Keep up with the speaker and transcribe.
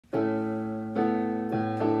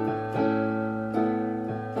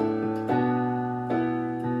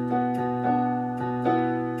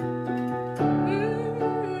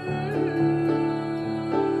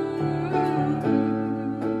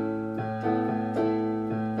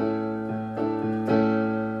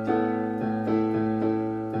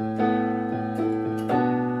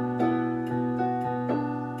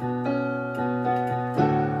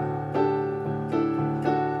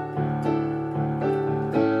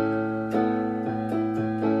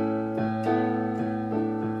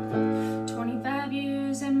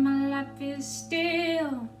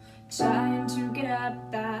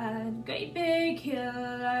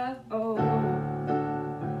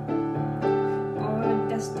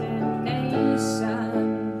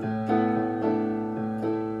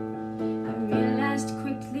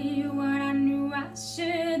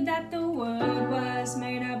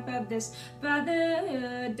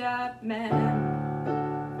up man,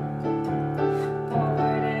 or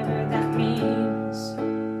whatever that means.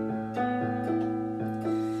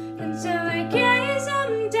 And so I guess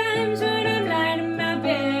sometimes when I'm lying in my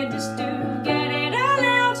bed just to get it all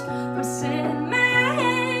out, what's in my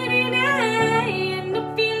head, and I end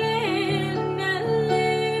up feeling a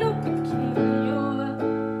little peculiar.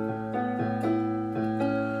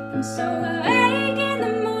 And so I wake in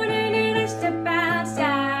the morning and I step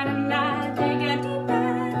outside and I take a deep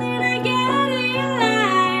breath and I get a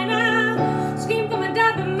line. I scream from the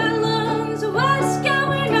top of my lungs, what's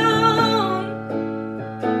going on?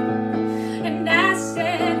 And I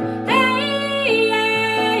said, hey,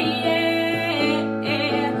 yeah, yeah,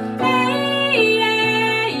 hey,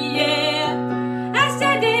 yeah, yeah. I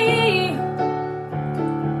said, hey,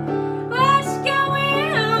 what's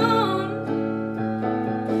going on?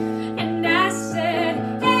 And I said,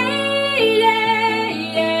 hey, yeah,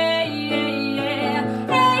 yeah, yeah,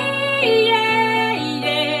 hey, yeah,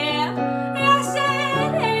 yeah. I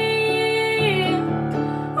said, hey,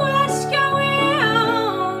 what's going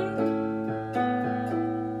on?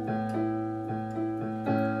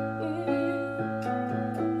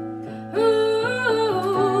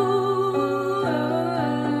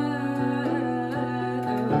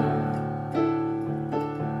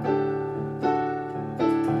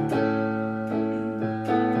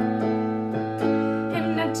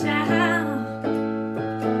 And I tell,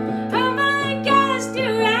 oh my gosh, do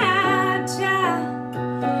I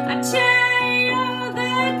try all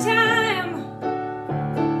the time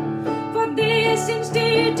for this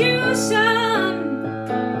institution,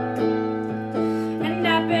 and I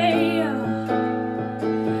pay,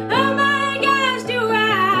 oh my gosh, do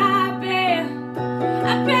I pay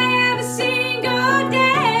every single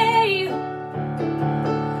day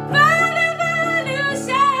for the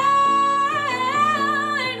revolution.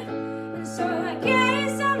 And so I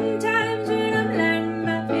guess sometimes when I'm lying in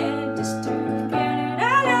my bed just to get it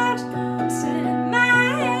all out, what's in my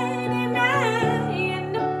head, and I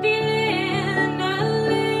end up feeling a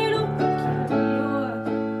little peculiar.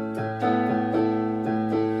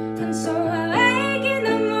 And so I wake in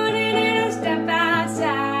the morning and I step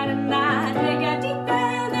outside and I take a deep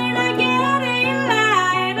breath and I get a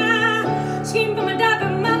line. I scream from the top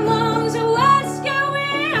of my lungs, what's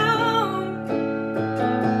going on?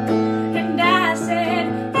 And I said,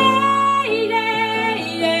 hey, yeah,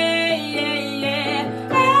 yeah, yeah, yeah,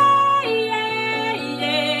 hey, yeah,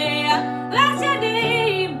 yeah. I said,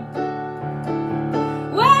 hey,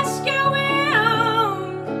 what's going on?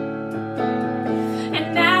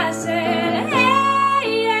 And I said,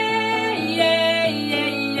 hey, yeah, yeah, yeah,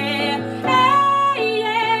 yeah, hey,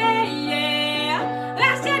 yeah, yeah. I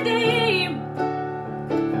said, hey,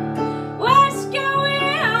 what's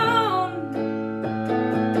going on?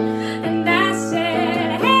 And I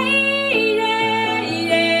said, hey, yeah,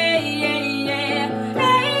 yeah, yeah, yeah,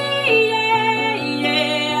 hey, yeah,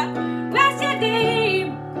 yeah. I said, hey,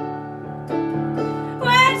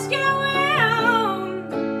 what's going on?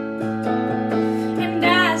 And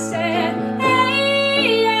I said,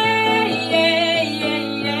 hey, yeah, yeah, yeah,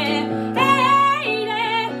 yeah, hey,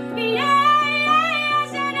 yeah, yeah, yeah. I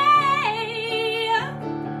said, hey,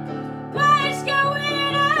 what's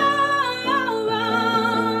going on?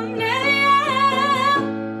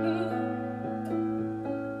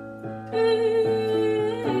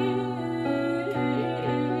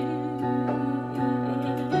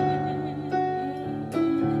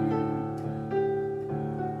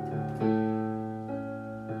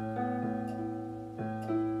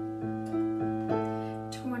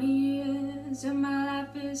 Years of my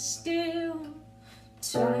life is still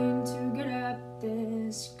trying to get up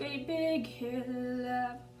this great big hill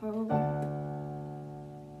of hope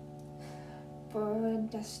for a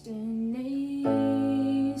destiny.